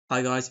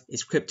Hi guys,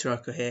 it's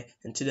Rocko here,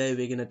 and today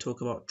we're going to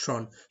talk about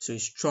Tron. So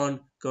is Tron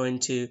going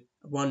to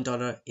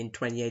 $1 in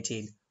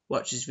 2018?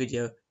 Watch this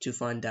video to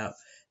find out.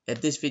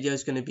 This video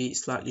is going to be a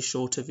slightly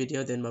shorter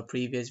video than my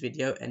previous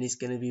video, and it's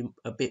going to be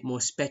a bit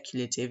more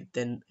speculative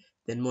than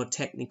more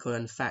technical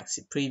and facts.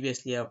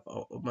 Previously,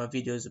 my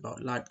videos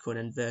about Litecoin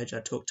and Verge, I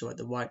talked about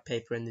the white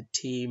paper and the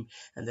team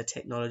and the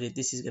technology.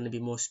 This is going to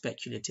be more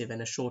speculative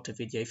and a shorter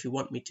video. If you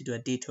want me to do a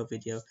detailed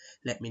video,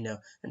 let me know.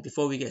 And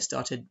before we get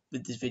started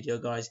with this video,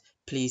 guys,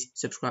 please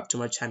subscribe to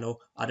my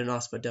channel. I don't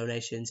ask for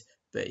donations,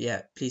 but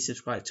yeah, please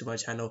subscribe to my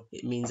channel.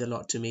 It means a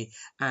lot to me.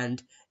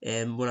 And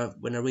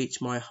when I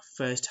reach my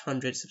first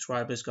 100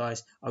 subscribers,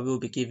 guys, I will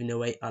be giving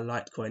away a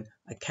Litecoin.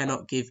 I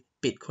cannot give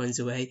Bitcoins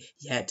away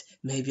yet.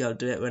 Maybe I'll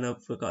do it when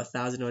I've got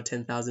 1,000 or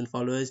 10,000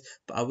 followers,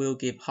 but I will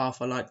give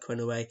half a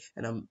Litecoin away,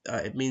 and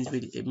it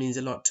means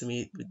a lot to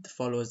me with the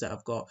followers that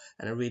I've got,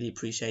 and I really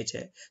appreciate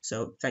it.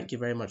 So thank you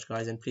very much,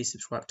 guys, and please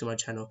subscribe to my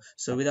channel.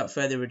 So without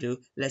further ado,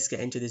 let's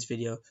get into this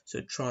video. So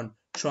Tron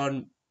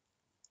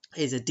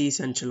is a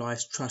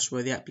decentralized,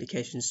 trustworthy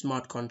application,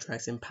 smart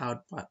contracts empowered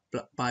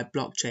by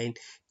blockchain,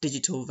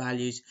 digital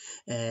values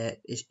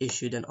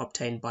issued and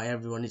obtained by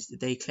everyone.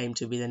 They claim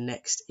to be the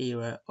next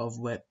era of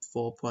Web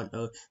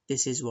 4.0.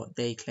 This is what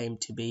they claim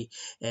to be.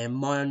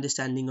 My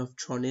understanding of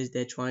Tron is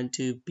they're trying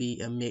to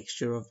be a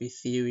mixture of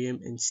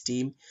Ethereum and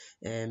Steam,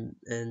 and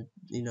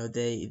you know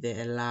they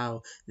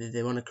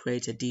want to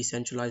create a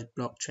decentralized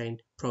blockchain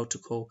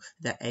protocol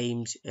that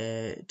aims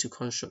to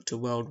construct a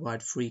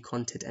worldwide free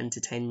content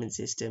entertainment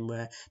system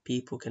where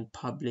people can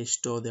publish,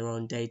 store their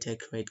own data,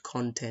 create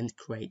content,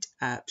 create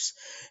apps.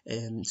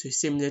 So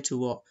similar to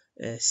what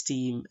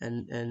Steam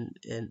and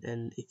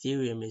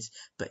Ethereum is,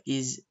 but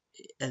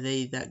are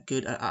they that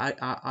good?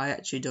 I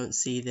actually don't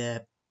see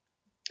their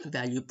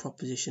value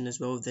proposition as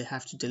well. They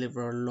have to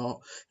deliver a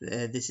lot.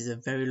 This is a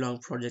very long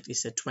project.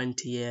 It's a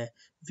 20-year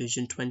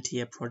vision,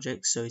 20-year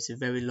project, so it's a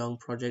very long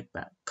project,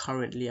 but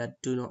currently I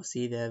do not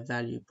see their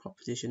value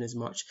proposition as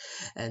much,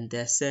 and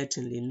they're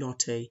certainly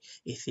not a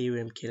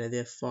Ethereum killer.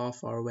 They're far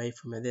away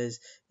from it.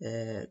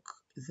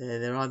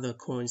 There are other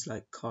coins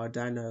like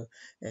Cardano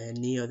and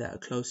Neo that are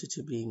closer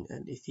to being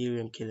an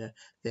Ethereum killer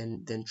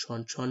than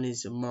Tron. Tron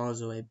is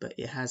miles away, but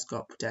it has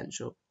got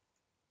potential.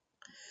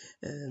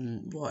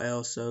 What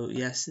else? So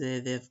yes,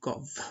 they've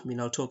got, I mean,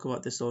 I'll talk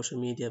about the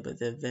social media, but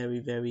they're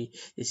very,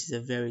 this is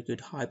a very good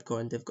hype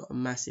coin. They've got a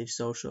massive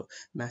social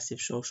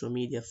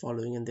media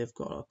following, and they've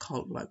got a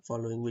cult like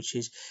following, which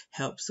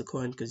helps the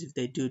coin, because if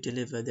they do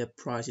deliver, their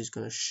price is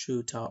going to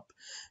shoot up.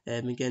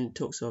 Again,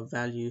 talks about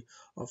value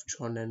of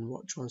Tron and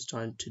what Tron's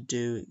trying to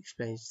do,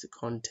 explains the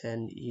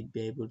content. You'd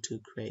be able to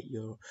create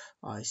your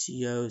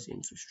ICOs,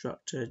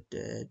 infrastructure,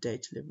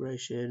 data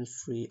liberation,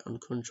 free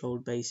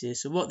uncontrolled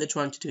basis. So what they're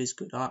trying to do is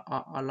good. I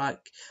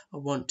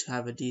want to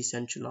have a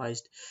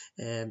decentralized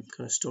kind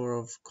of store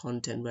of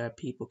content where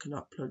people can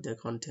upload their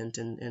content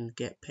and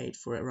get paid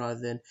for it, rather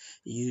than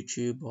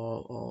YouTube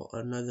or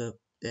another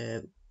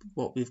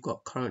what we've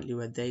got currently,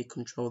 where they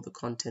control the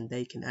content.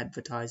 They can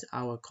advertise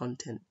our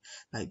content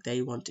like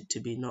they want it to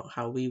be, not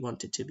how we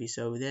want it to be.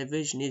 So their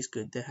vision is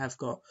good. They have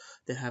got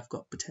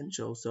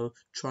potential. So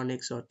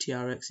Tronix, or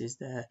TRX, is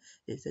the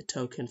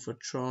token for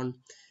Tron.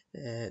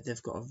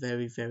 They've got a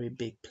very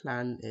big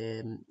plan,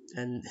 and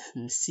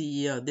the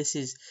CEO, this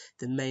is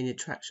the main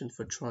attraction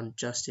for Tron,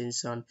 Justin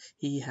Sun.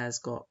 He has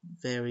got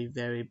very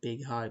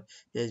big hype.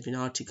 There's been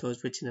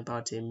articles written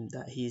about him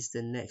that he's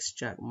the next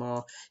Jack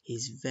Ma.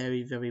 He's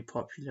very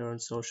popular on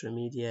social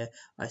media.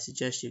 I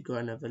suggest you go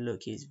and have a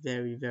look. He's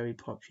very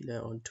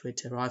popular on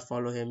Twitter. I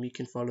follow him. You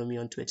can follow me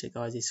on Twitter,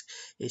 guys.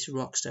 It's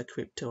Rockstar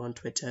Crypto on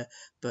Twitter.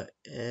 But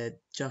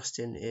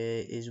Justin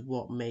is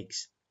what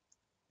makes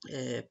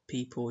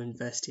people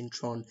invest in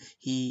Tron.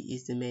 He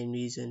is the main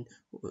reason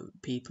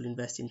people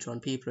invest in Tron.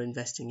 People are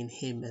investing in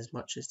him as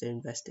much as they're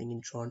investing in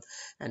Tron,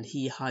 and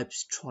he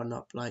hypes Tron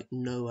up like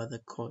no other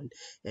coin.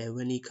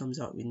 When he comes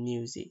out with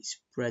news, it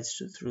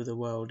spreads through the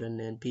world, and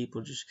then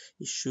people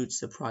it shoots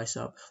the price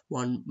up.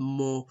 One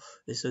more,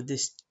 so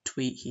this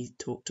tweet, he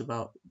talked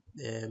about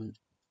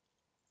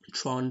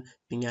Tron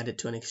being added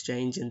to an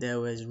exchange, and there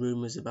was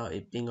rumors about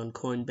it being on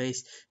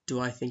Coinbase.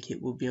 Do I think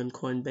it will be on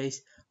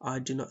Coinbase? I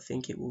do not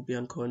think it will be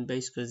on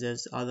Coinbase, because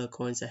there's other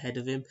coins ahead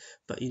of him.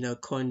 But you know,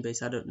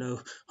 Coinbase, I don't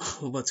know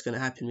what's going to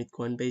happen with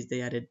Coinbase.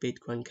 They added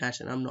Bitcoin Cash,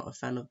 and I'm not a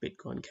fan of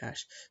Bitcoin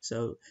Cash,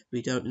 so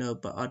we don't know.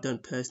 But I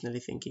don't personally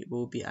think it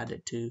will be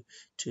added to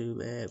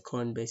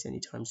Coinbase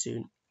anytime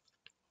soon.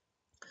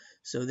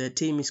 So their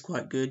team is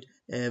quite good.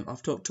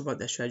 I've talked about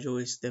their schedule.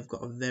 They've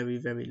got a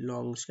very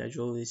long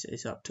schedule.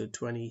 It's up to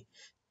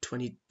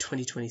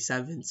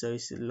 2027, so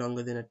it's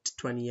longer than a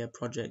 20-year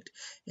project.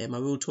 I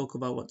will talk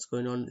about what's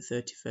going on the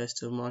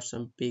 31st of March.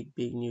 Some big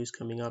news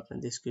coming up,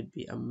 and this could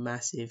be a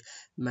massive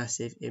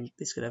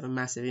this could have a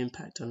massive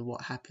impact on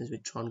what happens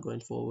with Tron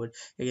going forward.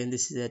 Again,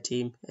 this is their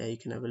team. You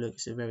can have a look.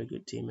 It's a very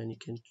good team, and you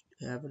can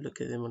have a look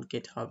at them on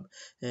GitHub.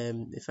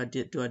 If I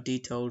did do a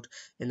detailed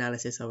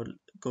analysis, I would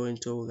go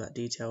into all that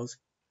details.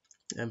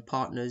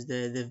 partners.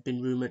 They've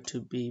been rumored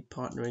to be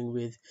partnering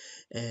with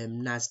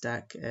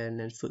Nasdaq and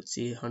then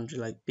FTSE 100,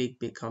 like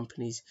big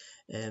companies,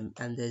 and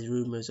there's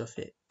rumors of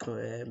it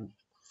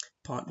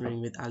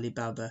partnering with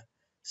Alibaba.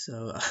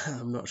 So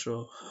I'm not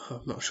sure.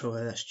 I'm not sure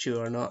whether that's true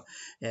or not.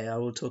 I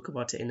will talk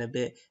about it in a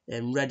bit.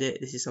 Reddit.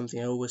 This is something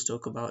I always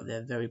talk about.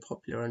 They're very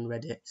popular on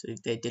Reddit. So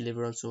if they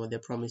deliver on some of their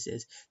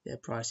promises, their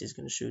price is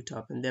going to shoot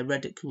up. And their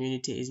Reddit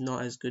community is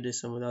not as good as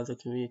some of the other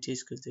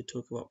communities because they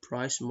talk about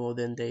price more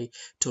than they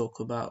talk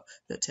about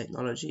the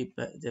technology.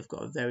 But they've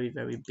got a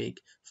very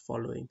big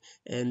following.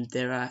 And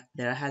there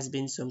has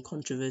been some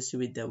controversy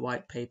with their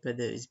white paper.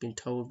 There has been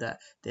told that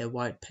their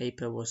white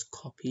paper was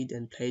copied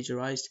and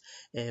plagiarized.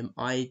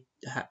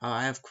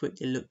 I have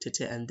quickly looked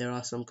at it, and there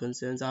are some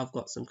concerns. I've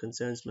got some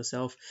concerns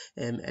myself,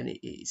 and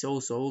it's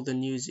also all the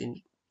news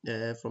in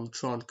from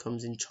Tron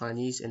comes in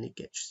Chinese and it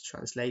gets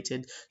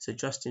translated. So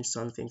Justin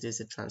Sun thinks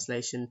there's a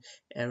translation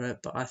error,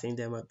 but I think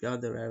there might be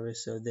other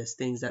errors. So there's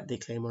things that they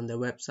claim on their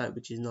website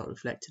which is not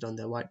reflected on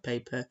their white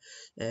paper,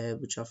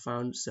 which I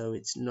found. So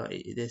it's not.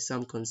 There's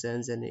some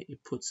concerns, and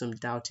it puts some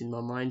doubt in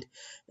my mind.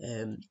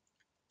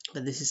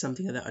 But this is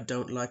something that I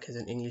don't like as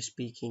an English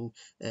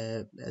speaker,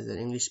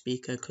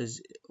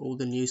 because all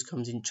the news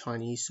comes in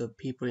Chinese, so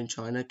people in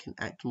China can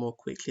act more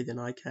quickly than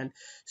I can.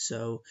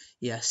 So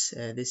yes,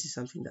 this is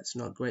something that's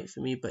not great for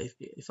me, but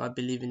if I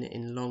believe in it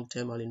in long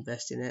term, I'll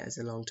invest in it as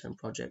a long term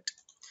project.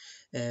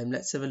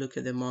 Let's have a look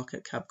at the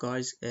market cap,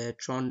 guys.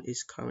 Tron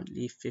is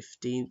currently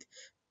 15th,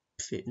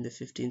 in the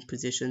 15th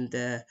position.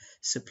 Their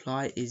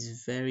supply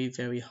is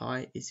very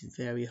high. It's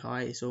very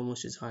high. It's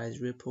almost as high as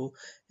Ripple.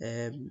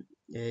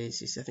 I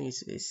think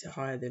it's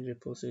higher than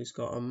Ripple, so it's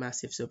got a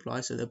massive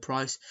supply. So the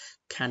price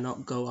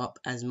cannot go up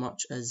as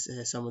much as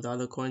some of the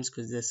other coins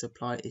because their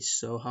supply is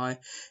so high.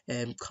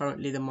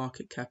 Currently the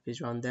market cap is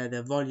around there.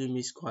 Their volume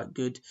is quite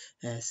good.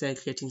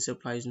 Circulating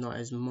supply is not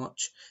as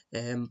much,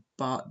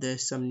 but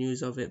there's some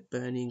news of it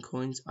burning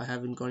coins. I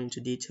haven't gone into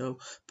detail,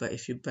 but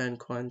if you burn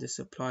coin, the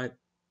supply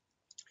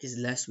is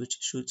less, which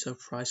shoots up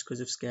price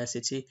because of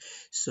scarcity.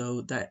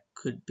 So that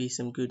could be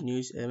some good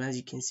news. As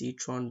you can see,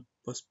 Tron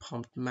was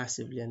pumped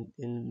massively, and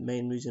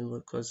main reason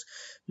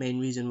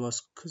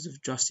was because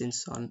of Justin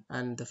Sun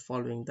and the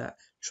following that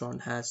Tron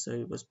has. So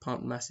it was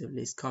pumped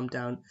massively. It's come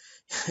down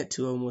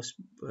to almost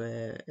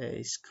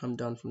it's come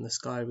down from the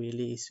sky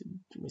really.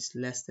 It's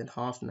less than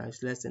half now.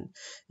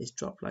 It's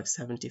dropped like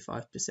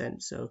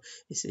 75%. So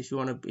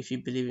if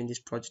you believe in this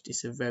project,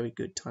 it's a very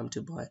good time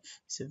to buy.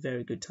 It's a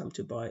very good time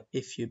to buy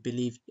if you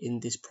believe in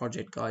this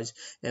project, guys.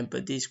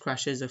 But these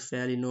crashes are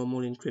fairly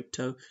normal in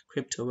crypto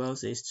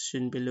worlds. It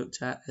shouldn't be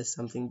looked at as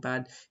something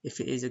bad.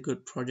 If it is a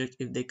good project,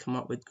 if they come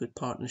up with good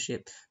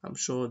partnership, I'm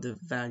sure the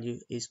value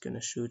is going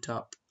to shoot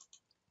up.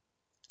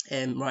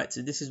 Right,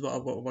 so this is what I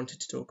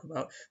wanted to talk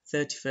about.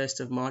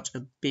 31st of March,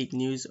 a big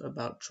news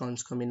about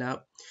Trons coming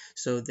out.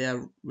 So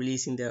they're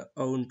releasing their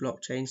own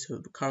blockchain.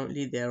 So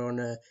currently they're on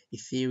a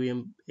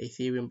Ethereum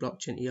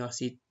blockchain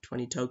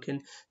ERC20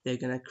 token. They're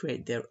going to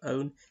create their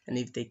own, and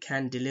if they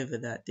can deliver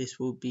that, this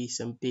will be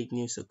some big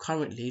news. So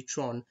currently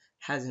Tron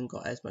hasn't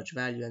got as much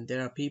value, and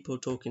there are people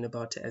talking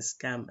about it as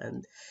scam,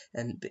 and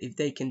if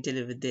they can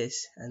deliver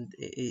this and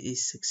it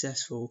is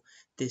successful,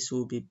 this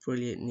will be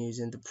brilliant news,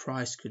 and the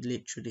price could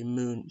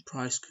literally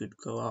price could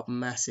go up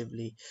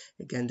massively.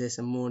 Again, there's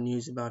some more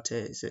news about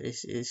it, so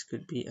this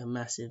could be a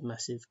massive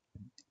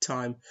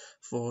time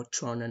for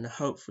Tron, and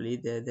hopefully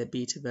the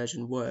beta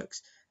version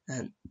works.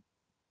 And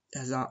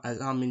as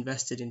I'm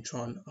invested in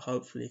Tron,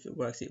 hopefully if it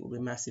works, it will be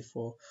massive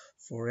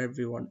for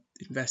everyone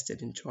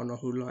invested in Tron or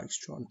who likes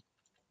Tron.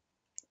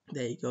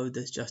 There you go,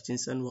 there's Justin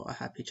Sun, what a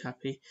happy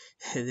chappy.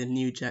 The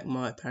new Jack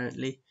Ma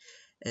apparently.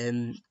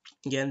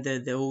 Again,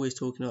 they're always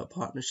talking about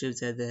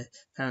partnerships.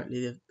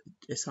 Apparently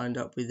they're signed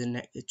up with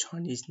the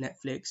Chinese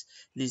Netflix.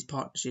 This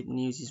partnership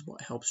news is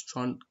what helps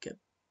Tron get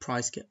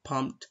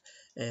pumped.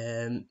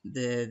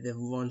 They've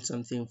won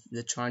something,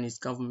 the Chinese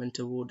government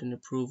award and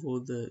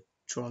approval, the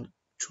Tron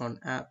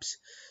apps.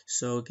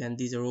 So again,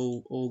 these are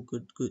all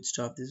good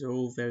stuff. These are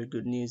all very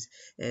good news.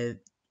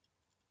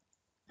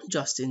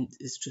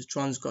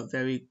 Tron's got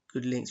very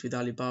good links with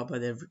Alibaba.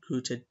 They've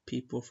recruited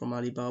people from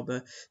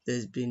Alibaba.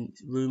 There's been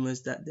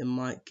rumors that they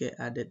might get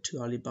added to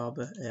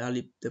Alibaba.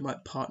 They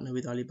might partner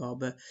with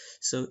Alibaba.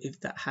 So if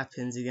that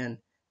happens, again,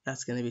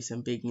 that's going to be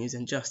some big news.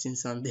 And Justin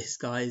Sun, this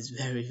guy is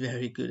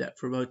very good at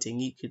promoting.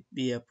 He could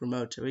be a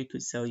promoter. He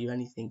could sell you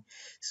anything.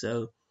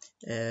 So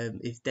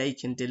if they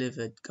can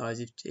deliver,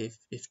 guys,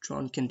 if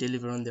Tron can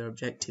deliver on their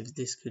objectives,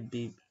 this could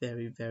be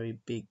very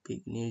big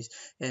news.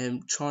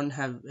 Tron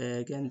have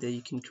again, there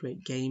you can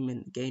create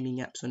gaming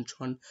apps on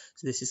Tron.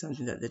 So this is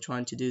something that they're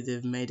trying to do.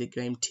 They've made a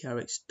game,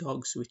 TRX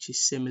Dogs, which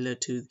is similar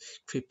to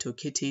Crypto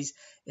Kitties.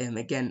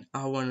 Again,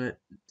 I want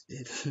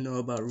to know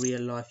about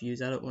real life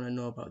use. I don't want to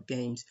know about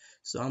games,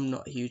 so I'm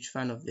not a huge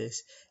fan of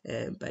this.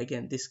 But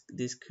again,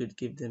 this could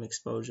give them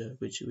exposure,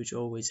 which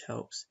always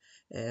helps.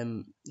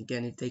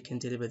 Again, if they can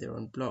deliver their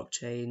own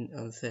blockchain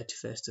on the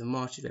 31st of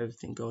March, if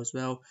everything goes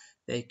well,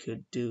 they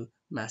could do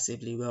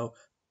massively well.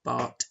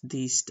 but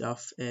these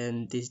stuff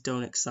these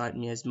don't excite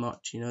me as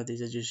much.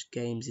 These are just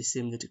games. It's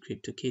similar to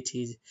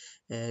CryptoKitties.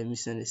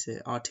 It's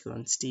an article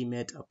on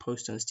Steemit. I'll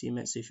post on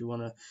Steemit, so if you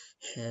want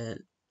to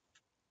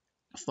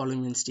follow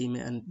me on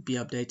Steemit and be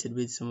updated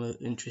with some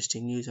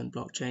interesting news on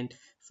blockchain,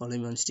 follow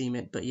me on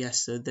Steemit. But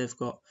yes, so they've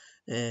got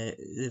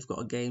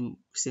a game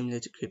similar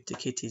to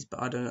CryptoKitties,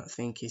 but I do not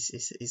think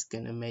it's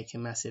going to make a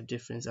massive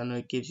difference. I know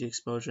it gives you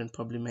exposure and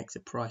probably makes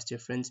a price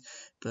difference,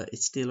 but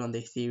it's still on the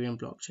Ethereum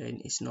blockchain.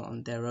 It's not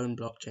on their own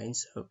blockchain,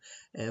 so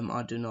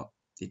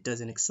it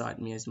doesn't excite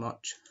me as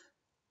much.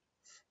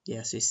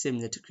 Yes, it's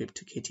similar to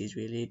CryptoKitties,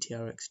 really.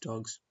 TRX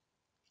dogs.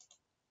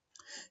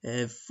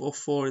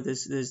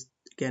 There's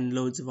again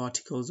loads of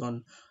articles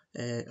on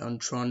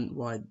Tron.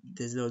 Why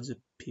there's loads of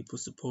people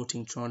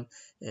supporting Tron,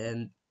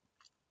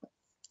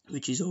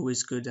 which is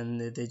always good,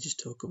 and they just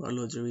talk about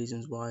loads of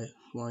reasons why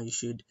you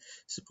should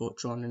support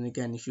Tron. And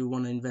again, if you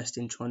want to invest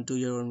in Tron, do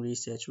your own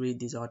research, read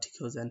these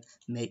articles and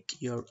make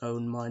your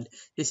own mind.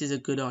 This is a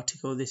good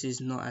article. This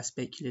is not as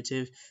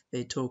speculative.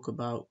 They talk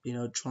about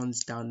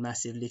Tron's down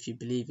massively. If you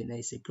believe in it,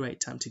 it's a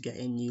great time to get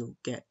in. You'll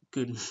get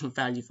good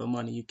value for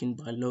money. You can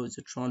buy loads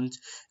of Trons,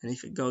 and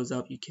if it goes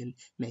up, you can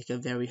make a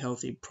very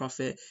healthy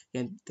profit.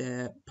 Again,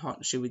 their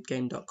partnership with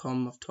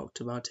game.com, I've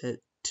talked about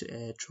it.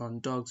 Tron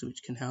dogs,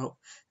 which can help,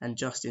 and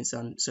Justin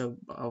Sun. So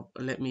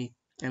let me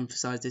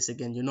emphasize this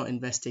again. You're not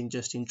investing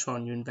just in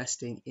Tron, you're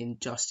investing in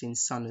Justin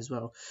Sun as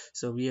well.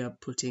 So we are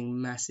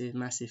putting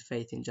massive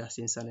faith in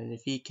Justin Sun, and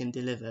if he can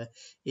deliver,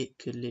 it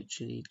could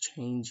literally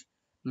change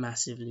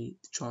massively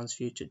Tron's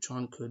future.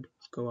 Tron could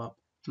go up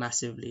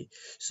massively.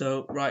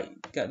 So right,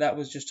 that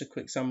was just a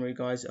quick summary,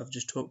 guys. I've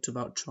just talked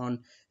about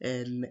Tron,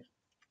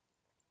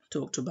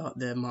 talked about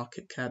their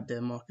market cap,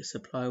 their market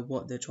supply,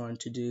 what they're trying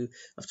to do.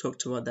 I've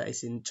talked about that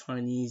it's in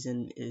Chinese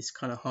and it's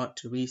kind of hard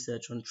to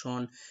research on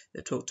Tron.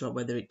 They've talked about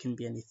whether it can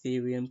be an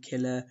Ethereum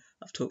killer.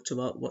 I've talked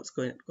about what's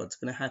going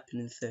to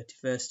happen in the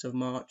 31st of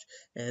March.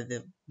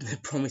 They're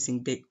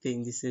promising big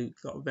things. This has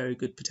got very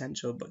good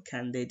potential, but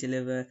can they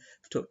deliver?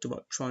 I've talked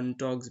about Tron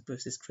dogs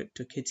versus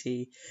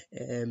CryptoKitty.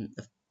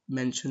 I've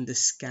mentioned the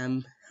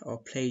scam or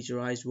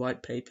plagiarized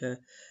white paper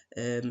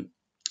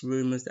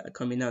rumors that are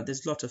coming out.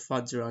 There's a lot of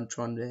FUDs around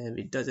Tron.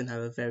 It doesn't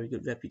have a very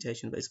good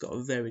reputation, but it's got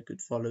a very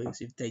good following.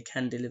 So if they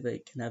can deliver,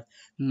 it can have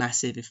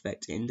massive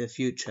effect in the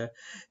future,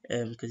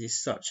 because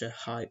it's such a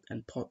hype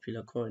and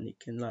popular coin. It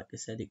can, like I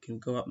said, it can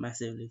go up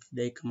massively if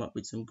they come up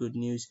with some good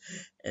news.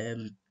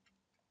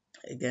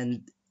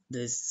 Again,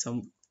 there's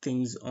some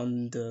things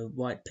on the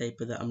white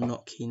paper that I'm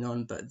not keen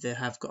on, but they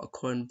have got a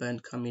coin burn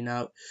coming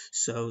out,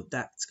 so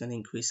that's going to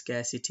increase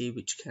scarcity,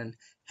 which can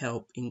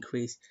help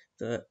increase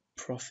the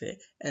profit.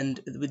 And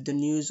with the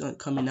news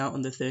coming out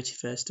on the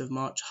 31st of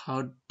March,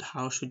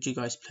 how should you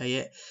guys play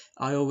it?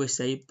 I always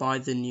say buy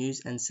the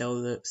news and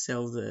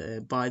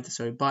buy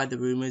the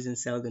rumors and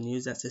sell the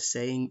news. That's a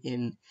saying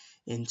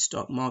in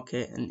stock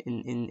market and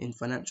in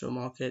financial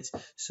markets.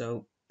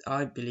 So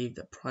I believe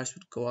that price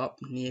would go up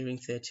nearing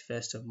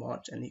 31st of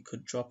March, and it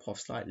could drop off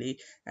slightly.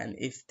 And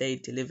if they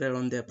deliver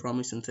on their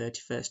promise on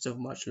 31st of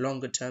March,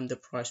 longer term the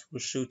price will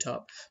shoot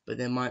up, but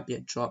there might be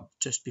a drop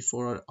just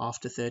before or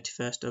after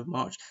 31st of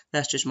March.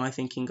 That's just my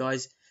thinking,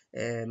 guys.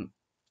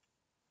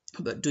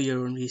 But do your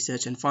own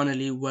research. And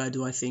finally, where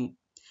do I think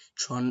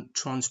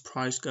Tron's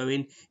price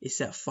going? It's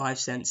at 5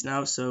 cents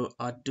now, so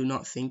I do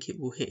not think it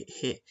will hit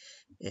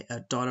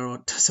 $1,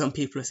 or some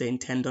people are saying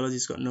 $10.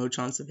 It's got no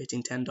chance of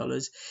hitting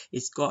 $10.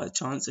 It's got a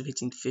chance of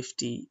hitting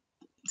 50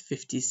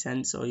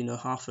 cents, or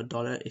half a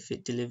dollar, if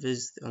it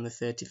delivers on the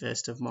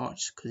 31st of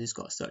March, because it's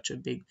got such a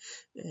big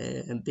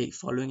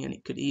following, and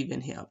it could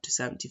even hit up to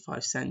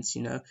 75 cents.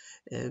 You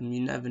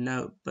never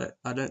know, but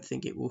I don't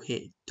think it will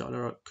hit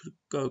dollar. It could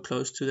go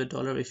close to the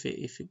dollar if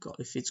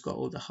it's got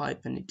all the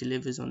hype and it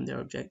delivers on their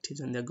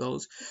objectives and their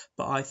goals,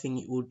 but I think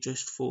it will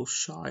just fall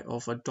shy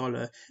of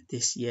 $1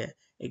 this year.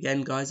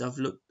 Again, guys,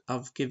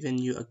 I've given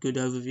you a good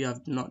overview.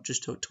 I've not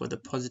just talked about the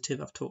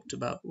positive, I've talked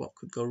about what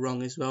could go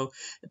wrong as well.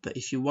 But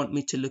if you want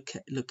me to look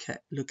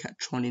at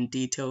Tron in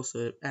detail,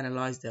 so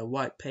analyze their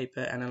white paper,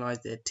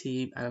 analyze their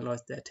team,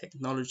 analyze their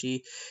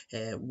technology,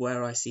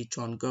 where I see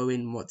Tron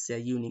going, what's their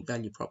unique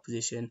value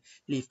proposition,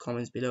 leave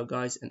comments below,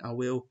 guys, and I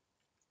will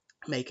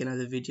make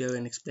another video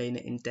and explain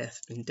it in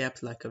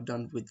depth like I've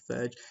done with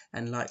Verge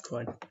and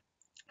Litecoin.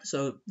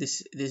 So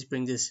this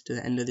brings us to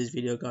the end of this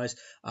video, guys.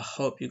 I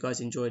hope you guys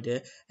enjoyed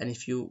it, and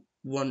if you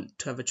want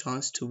to have a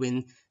chance to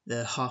win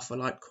the half a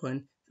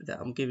Litecoin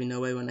that I'm giving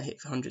away when I hit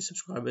 100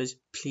 subscribers,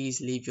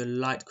 please leave your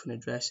Litecoin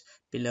address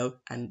below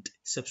and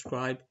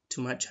subscribe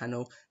to my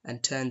channel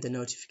and turn the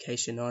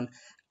notification on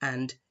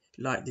and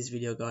like this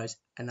video, guys,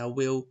 and I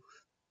will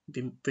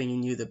be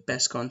bringing you the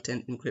best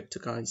content in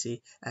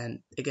cryptocurrency. And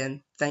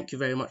again, thank you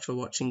very much for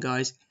watching,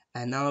 guys,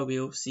 and now I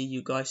will see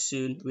you guys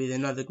soon with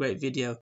another great video.